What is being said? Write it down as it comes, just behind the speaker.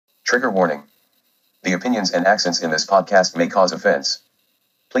Trigger warning. The opinions and accents in this podcast may cause offense.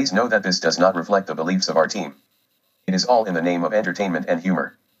 Please know that this does not reflect the beliefs of our team. It is all in the name of entertainment and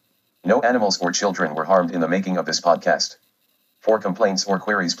humor. No animals or children were harmed in the making of this podcast. For complaints or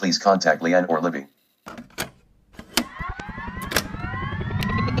queries, please contact Leanne or Libby.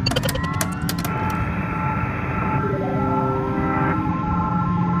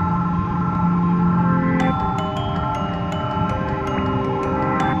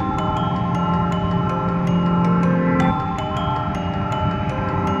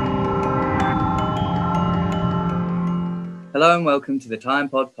 Hello and welcome to the Time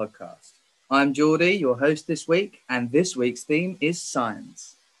Pod podcast. I'm Geordie, your host this week, and this week's theme is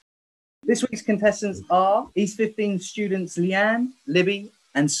science. This week's contestants are East 15 students Leanne, Libby,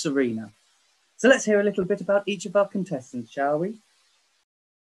 and Serena. So let's hear a little bit about each of our contestants, shall we?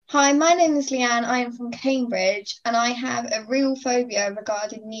 Hi, my name is Leanne. I am from Cambridge and I have a real phobia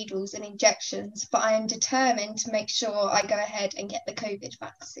regarding needles and injections, but I am determined to make sure I go ahead and get the COVID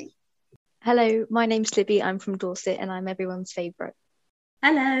vaccine. Hello, my name's Libby. I'm from Dorset and I'm everyone's favourite.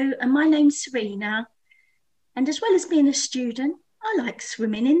 Hello, and my name's Serena. And as well as being a student, I like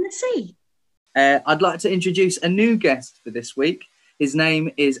swimming in the sea. I'd like to introduce a new guest for this week. His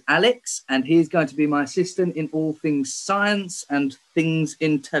name is Alex, and he is going to be my assistant in all things science and things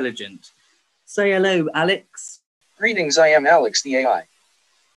intelligent. Say hello, Alex. Greetings, I am Alex, the AI.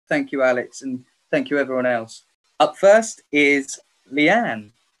 Thank you, Alex, and thank you, everyone else. Up first is Leanne.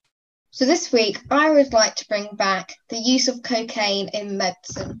 So this week, I would like to bring back the use of cocaine in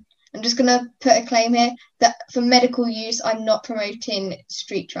medicine. I'm just going to put a claim here that for medical use, I'm not promoting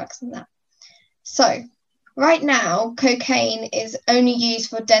street drugs and that. So, right now, cocaine is only used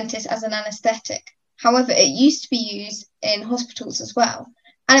for dentists as an anaesthetic. However, it used to be used in hospitals as well.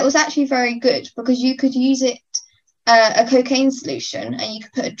 And it was actually very good because you could use it, a cocaine solution, and you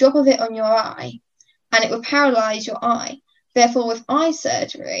could put a drop of it on your eye and it would paralyse your eye. Therefore, with eye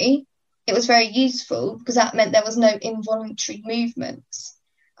surgery, it was very useful because that meant there was no involuntary movements.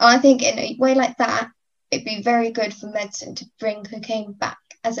 And I think in a way like that, it'd be very good for medicine to bring cocaine back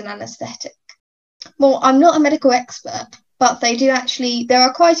as an anaesthetic. Well, I'm not a medical expert, but there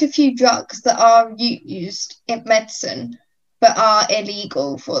are quite a few drugs that are used in medicine but are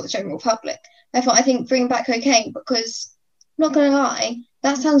illegal for the general public. Therefore, I think bring back cocaine because, I'm not going to lie,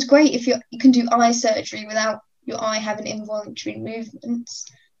 that sounds great if you can do eye surgery without your eye having involuntary movements.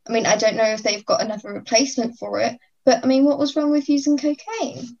 I mean, I don't know if they've got another replacement for it, but I mean, what was wrong with using cocaine?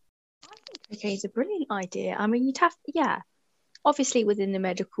 I think cocaine is a brilliant idea. I mean, obviously within the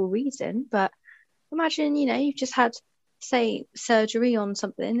medical reason, but imagine, you've just had, say, surgery on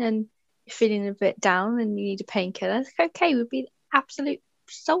something and you're feeling a bit down and you need a painkiller. Cocaine would be the absolute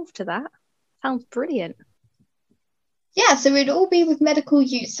solve to that. Sounds brilliant. Yeah, so it'd all be with medical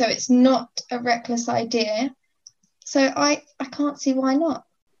use, so it's not a reckless idea. So I can't see why not.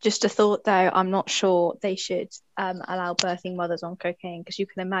 Just a thought, though, I'm not sure they should allow birthing mothers on cocaine because you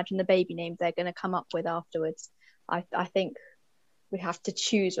can imagine the baby name they're going to come up with afterwards. I think we have to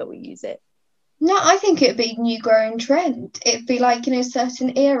choose where we use it. No, I think it'd be a new growing trend. It'd be like,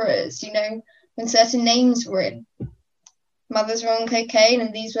 certain eras, when certain names were in. Mothers were on cocaine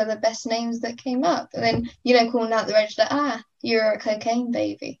and these were the best names that came up. And then, calling out the register, you're a cocaine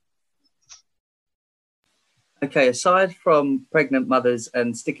baby. Okay, aside from pregnant mothers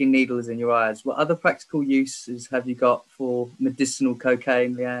and sticking needles in your eyes, what other practical uses have you got for medicinal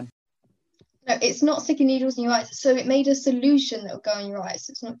cocaine, Leanne? No, it's not sticking needles in your eyes. So it made a solution that would go in your eyes.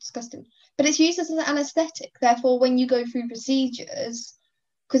 So it's not disgusting. But it's used as an anaesthetic. Therefore, when you go through procedures,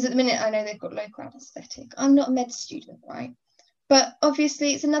 because at the minute I know they've got local anaesthetic. I'm not a med student, right? But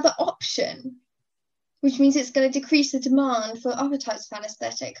obviously it's another option, which means it's going to decrease the demand for other types of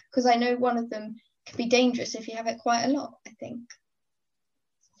anaesthetic, because I know one of them can be dangerous if you have it quite a lot, I think.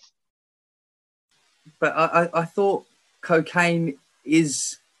 But I thought cocaine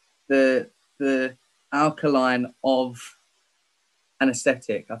is the alkaline of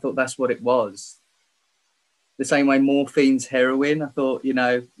anaesthetic. I thought that's what it was. The same way morphine's heroin. I thought,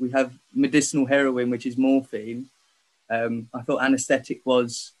 we have medicinal heroin, which is morphine. I thought anaesthetic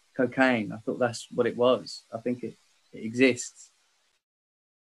was cocaine. I thought that's what it was. I think it exists.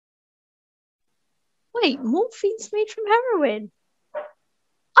 Wait, morphine's made from heroin?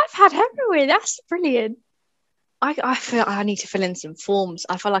 I've had heroin. That's brilliant. I feel I need to fill in some forms.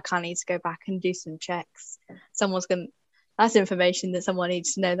 I feel like I need to go back and do some checks. That's information that someone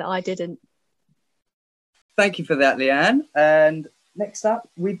needs to know that I didn't. Thank you for that, Leanne. And next up,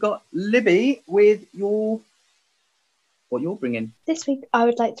 we've got Libby with what you're bringing. This week, I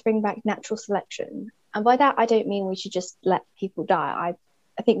would like to bring back natural selection. And by that, I don't mean we should just let people die.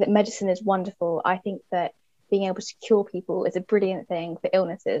 I think that medicine is wonderful. I think that being able to cure people is a brilliant thing for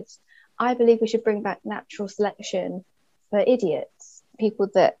illnesses. I believe we should bring back natural selection for idiots. People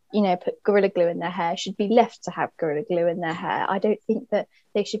that, you know, put Gorilla Glue in their hair should be left to have Gorilla Glue in their hair. I don't think that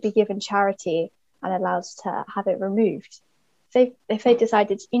they should be given charity and allowed to have it removed. If they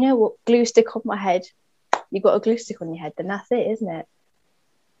decided, you know what, glue stick on my head, you've got a glue stick on your head, then that's it, isn't it?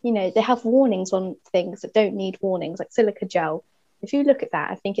 You know, they have warnings on things that don't need warnings, like silica gel. If you look at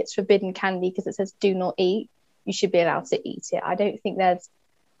that, I think it's forbidden candy because it says do not eat. You should be allowed to eat it. I think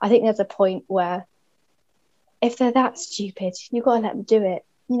there's a point where if they're that stupid, you've got to let them do it.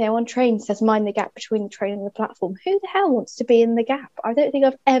 You know, on trains, there's mind the gap between the train and the platform. Who the hell wants to be in the gap? I don't think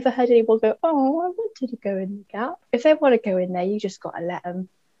I've ever heard anyone go, oh, I wanted to go in the gap. If they want to go in there, you just got to let them.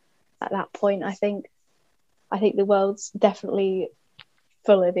 At that point, I think the world's definitely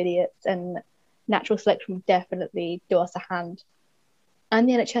full of idiots, and natural selection would definitely do us a hand. And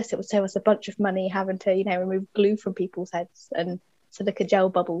the NHS, it would save us a bunch of money having to, you know, remove glue from people's heads and silica gel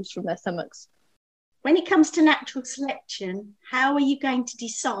bubbles from their stomachs. When it comes to natural selection, how are you going to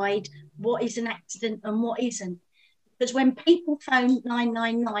decide what is an accident and what isn't? Because when people phone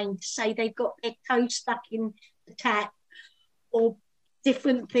 999 to say they've got their toe stuck in the tap or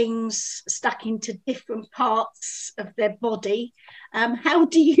different things stuck into different parts of their body, how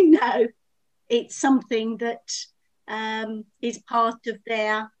do you know it's something that is part of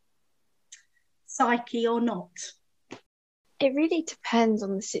their psyche or not? It really depends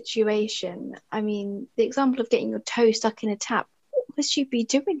on the situation. I mean, the example of getting your toe stuck in a tap, what must you be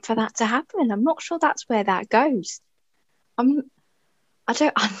doing for that to happen? I'm not sure that's where that goes. I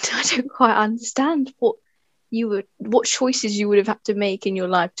don't quite understand what choices you would have had to make in your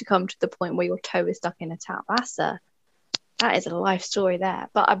life to come to the point where your toe is stuck in a tap. That is a life story there.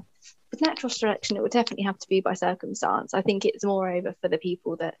 But with natural selection, it would definitely have to be by circumstance. I think it's moreover for the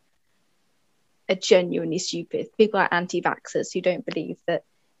people that are genuinely stupid. People like anti-vaxxers who don't believe that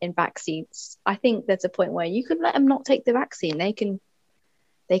in vaccines. I think there's a point where you can let them not take the vaccine. They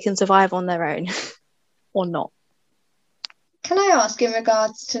can survive on their own or not. Can I ask in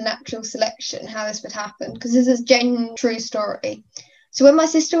regards to natural selection how this would happen? Because this is a genuine true story. So when my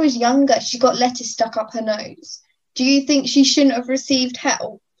sister was younger, she got lettuce stuck up her nose. Do you think she shouldn't have received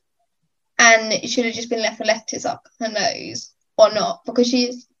help and it should have just been left with lettuce up her nose or not? Because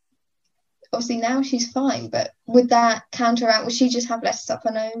she's obviously now she's fine, but would that counteract? Would she just have lettuce up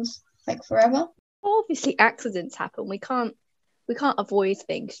her nose like forever? Obviously, accidents happen. We can't avoid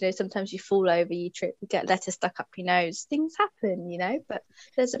things. You know, sometimes you fall over, you trip, you get lettuce stuck up your nose. Things happen, you know. But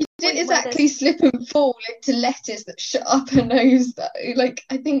there's you didn't exactly slip and fall into lettuce that shut up her nose, though. Like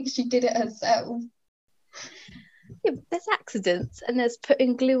I think she did it herself. Yeah, there's accidents, and there's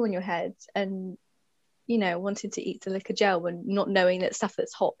putting glue on your head, and you know, wanting to eat silica gel and not knowing that stuff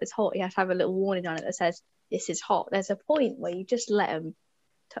that's hot is hot. You have to have a little warning on it that says this is hot. There's a point where you just let them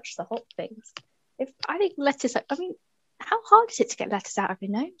touch the hot things. I think lettuce, I mean, how hard is it to get lettuce out of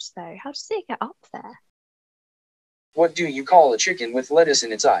your nose, though? How does it get up there? What do you call a chicken with lettuce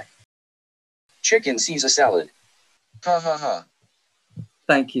in its eye? Chicken sees a salad. Ha ha ha.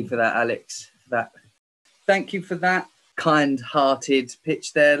 Thank you for that, Alex. Thank you for that kind-hearted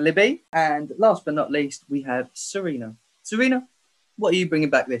pitch there, Libby. And last but not least, we have Serena. Serena, what are you bringing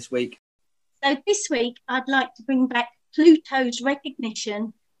back this week? So this week, I'd like to bring back Pluto's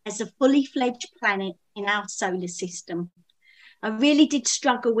recognition as a fully fledged planet in our solar system. I really did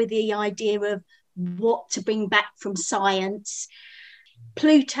struggle with the idea of what to bring back from science.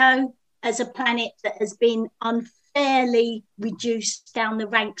 Pluto as a planet that has been unfairly reduced down the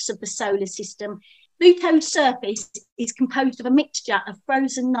ranks of the solar system. Pluto's surface is composed of a mixture of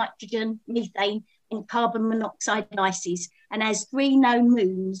frozen nitrogen, methane, and carbon monoxide ices, and has 3 known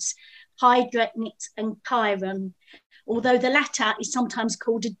moons, Hydra, Nix, and Chiron, although the latter is sometimes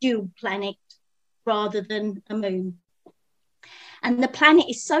called a dual planet rather than a moon. And the planet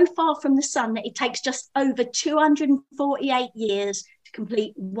is so far from the sun that it takes just over 248 years to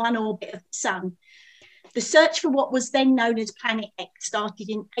complete one orbit of the sun. The search for what was then known as Planet X started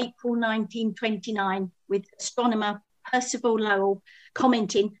in April 1929 with astronomer Percival Lowell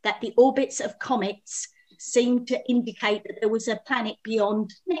commenting that the orbits of comets seemed to indicate that there was a planet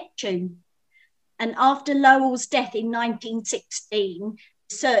beyond Neptune. And after Lowell's death in 1916,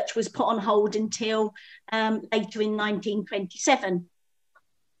 the search was put on hold until later in 1927.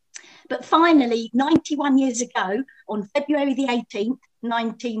 But finally, 91 years ago, on February the 18th,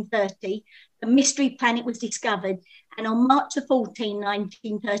 1930, the mystery planet was discovered, and on March the 14th,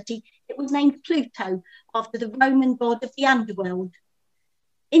 1930, it was named Pluto after the Roman god of the underworld.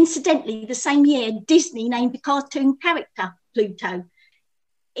 Incidentally, the same year, Disney named the cartoon character Pluto.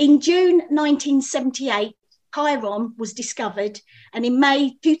 In June 1978, Chiron was discovered, and in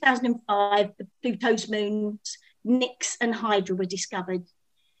May 2005, the Pluto's moons Nix and Hydra were discovered.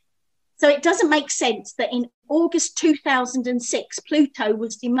 So it doesn't make sense that in August 2006, Pluto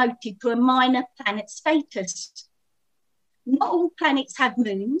was demoted to a minor planet status. Not all planets have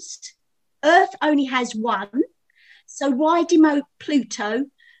moons. Earth only has one. So why demote Pluto,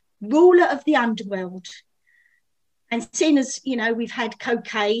 ruler of the underworld? And seeing as, you know, we've had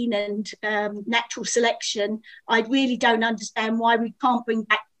cocaine and natural selection, I really don't understand why we can't bring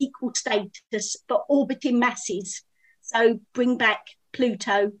back equal status for orbiting masses. So bring back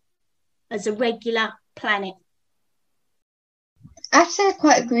Pluto as a regular planet. Actually, I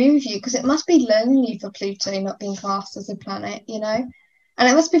quite agree with you, because it must be lonely for Pluto not being classed as a planet, you know? And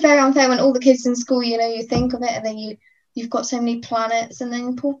it must be very unfair when all the kids in school, you know, you think of it and then you've got so many planets and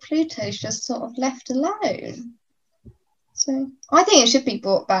then poor Pluto's just sort of left alone. So I think it should be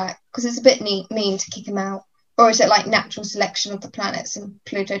brought back, because it's a bit mean to kick him out. Or is it like natural selection of the planets and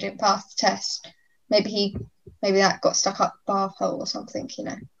Pluto didn't pass the test? Maybe that got stuck up bath hole or something, you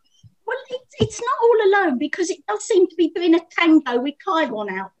know. Well, it's not all alone, because it does seem to be doing a tango with Chiron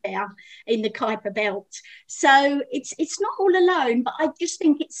out there in the Kuiper Belt. So it's not all alone, but I just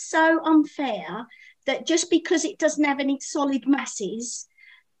think it's so unfair that just because it doesn't have any solid masses,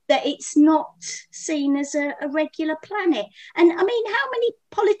 that it's not seen as a regular planet. And I mean, how many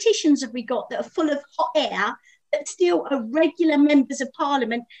politicians have we got that are full of hot air that still are regular members of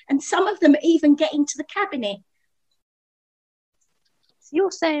parliament, and some of them even get into the cabinet? So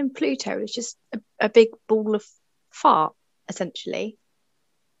you're saying Pluto is just a big ball of fart, essentially?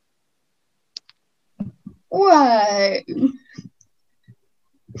 Whoa.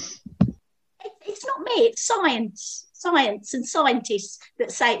 It's not me, it's science and scientists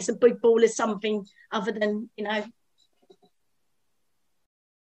that say it's a big ball of something other than, you know.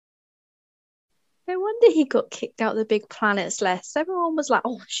 No wonder he got kicked out of the big planets list. Everyone was like,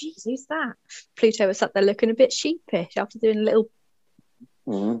 oh, jeez, who's that? Pluto was sat there looking a bit sheepish after doing a little...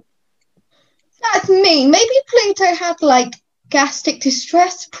 That's mean. Maybe Pluto had like gastric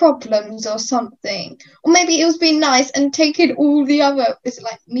distress problems or something. Or maybe it was being nice and taking all the other, is it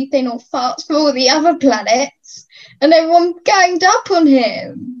like methane or farts for all the other planets? And everyone ganged up on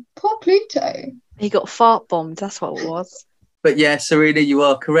him. Poor Pluto. He got fart bombed, that's what it was. But yeah, Serena, you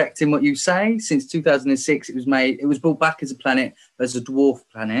are correct in what you say. Since 2006, it was brought back as a planet, as a dwarf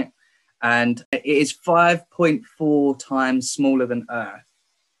planet, and it is 5.4 times smaller than Earth.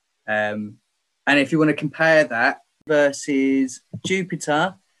 And if you want to compare that versus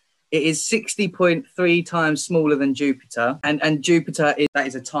Jupiter, it is 60.3 times smaller than Jupiter, and Jupiter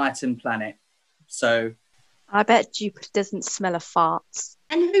is a Titan planet. So I bet Jupiter doesn't smell of farts.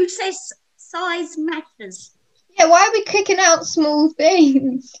 And who says size matters? Yeah, why are we kicking out small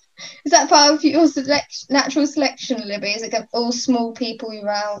things? Is that part of your natural selection, Libby? Is it all small people you're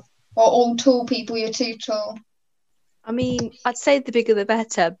out, or all tall people you're too tall? I mean, I'd say the bigger the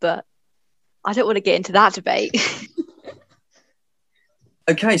better, but I don't want to get into that debate.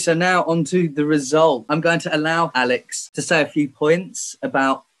 Okay, so now on to the result. I'm going to allow Alex to say a few points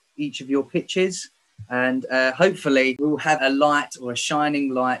about each of your pitches, and hopefully we'll have a light or a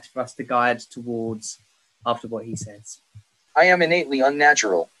shining light for us to guide towards after what he says. I am innately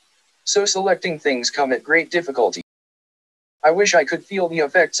unnatural, so selecting things come at great difficulty. I wish I could feel the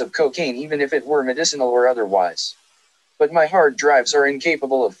effects of cocaine even if it were medicinal or otherwise. But my hard drives are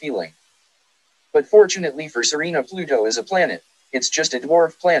incapable of feeling. But fortunately for Serena, Pluto is a planet. It's just a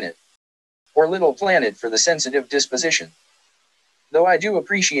dwarf planet. Or little planet for the sensitive disposition. Though I do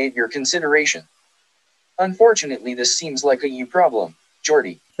appreciate your consideration. Unfortunately, this seems like a you problem,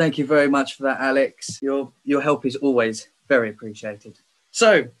 Jordy. Thank you very much for that, Alex. Your help is always very appreciated.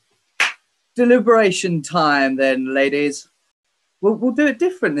 So, deliberation time then, ladies. We'll do it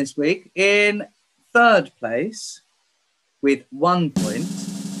different this week. In third place, with 1 point,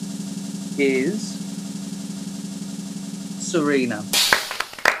 is Serena.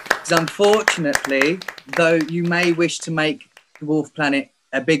 Because unfortunately, though you may wish to make Dwarf Planet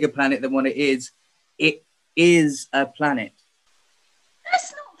a bigger planet than what it is a planet.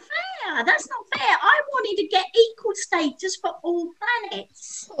 That's not fair. That's not fair. I wanted to get equal status for all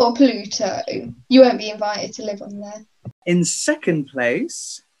planets. Or Pluto. You won't be invited to live on there. In second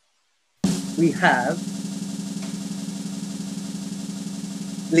place, we have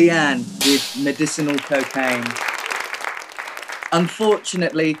Leanne with medicinal cocaine.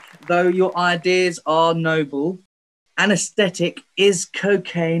 Unfortunately, though your ideas are noble, anesthetic is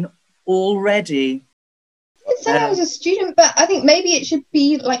cocaine already. I didn't say I was a student, but I think maybe it should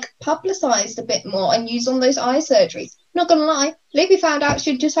be like publicised a bit more and used on those eye surgeries. Not gonna lie, Libby found out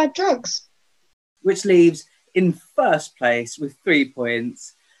she'd just had drugs. Which leaves in first place with 3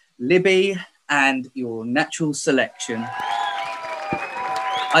 points, Libby and your natural selection.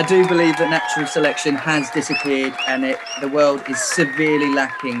 I do believe that natural selection has disappeared and the world is severely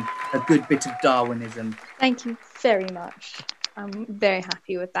lacking a good bit of Darwinism. Thank you very much. I'm very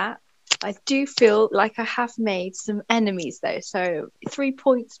happy with that. I do feel like I have made some enemies though. So 3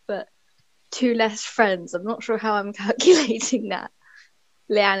 points, but 2 less friends. I'm not sure how I'm calculating that.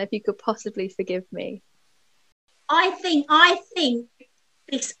 Leanne, if you could possibly forgive me. I think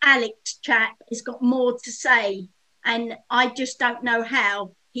this Alex chap has got more to say, and I just don't know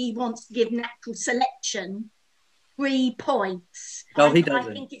how he wants to give natural selection 3 points. No, he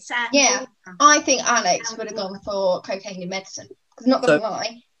doesn't. I think it's out. Yeah, I think Alex would have gone for cocaine in medicine. Because not gonna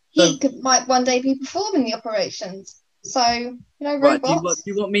lie, he might one day be performing the operations. So, Right, robots.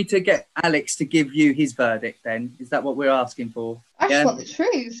 do you want me to get Alex to give you his verdict then? Is that what we're asking for? I just want the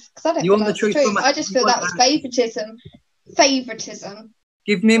truth. Because I don't You feel want the that's truth true. from- I just feel that was favoritism.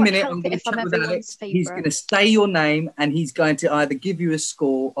 Give me a What minute. help I'm it going to if I'm chat with everyone's Alex. He's favourite? going to say your name and he's going to either give you a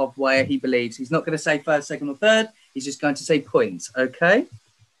score of where he believes. He's not going to say first, second, or third. He's just going to say points. Okay?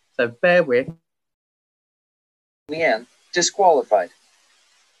 So bear with. Leanne, disqualified.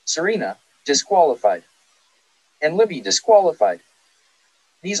 Serena, disqualified. And Libby, disqualified.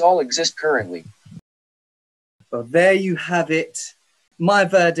 These all exist currently. Well, there you have it. My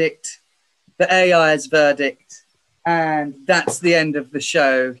verdict, the AI's verdict, and that's the end of the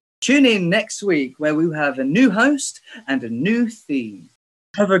show. Tune in next week where we have a new host and a new theme.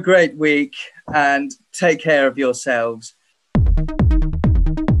 Have a great week and take care of yourselves.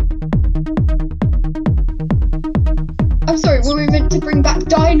 I'm sorry, were we meant to bring back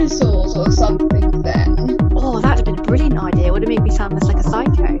dinosaurs or something then? Oh, that'd have been a brilliant idea. Would have made me sound less like a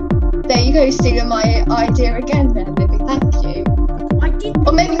psycho. There you go, stealing my idea again then, Libby. Thank you. I did.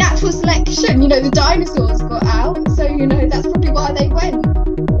 Or maybe natural selection. The dinosaurs got out, so that's probably why they went.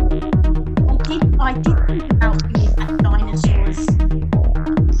 I did think about bringing back dinosaurs,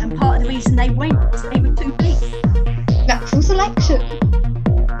 and part of the reason they went was they were too big. Natural selection.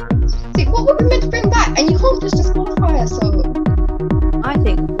 See, what were we meant to bring back? And you can't just disqualify us all. I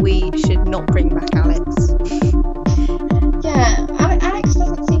think we should not bring back Alex. Yeah, Alex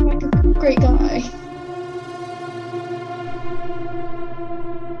doesn't seem like a great guy.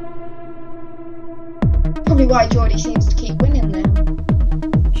 Probably why Geordie seems to keep winning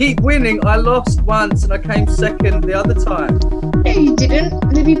then. Keep winning. I lost once and I came second the other time. No, you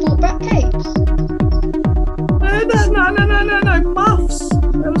didn't. Libby brought back capes. No. Muffs.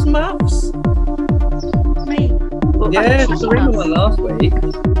 That was muffs. Me. Well, Yeah, actually, Serena won last week.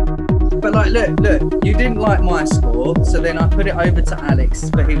 But look, you didn't like my score, so then I put it over to Alex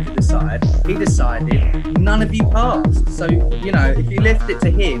for him to decide. He decided, none of you passed. So, if you left it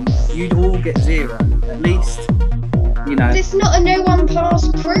to him, you'd all get 0. At least, It's not a no one pass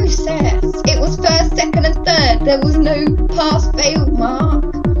process. It was first, second, and third. There was no pass fail mark.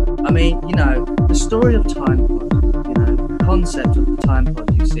 I mean, the story of Time Pod, the concept of the Time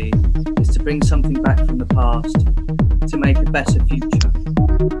Pod, you see, is to bring something back from the past to make a better future.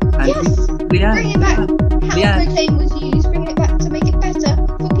 And Yes, bring it back. How Leanne, cocaine was used, bring it back to make it better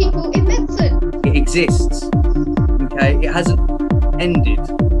for people in medicine. it exists. Okay, it hasn't ended.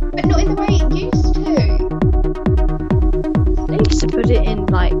 But not in the way it used to. They used to put it in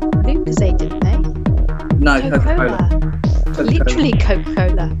like Lucozade, didn't they? No, Coca-Cola. Coca-Cola. Literally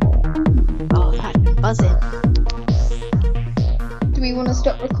Coca-Cola. Oh, that's been buzzing. Do we want to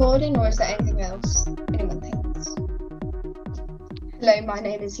stop recording or is there anything else anyone thinks? Hello, my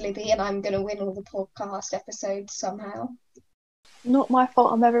name is Libby and I'm going to win all the podcast episodes somehow. Not my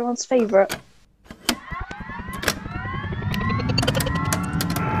fault, I'm everyone's favourite.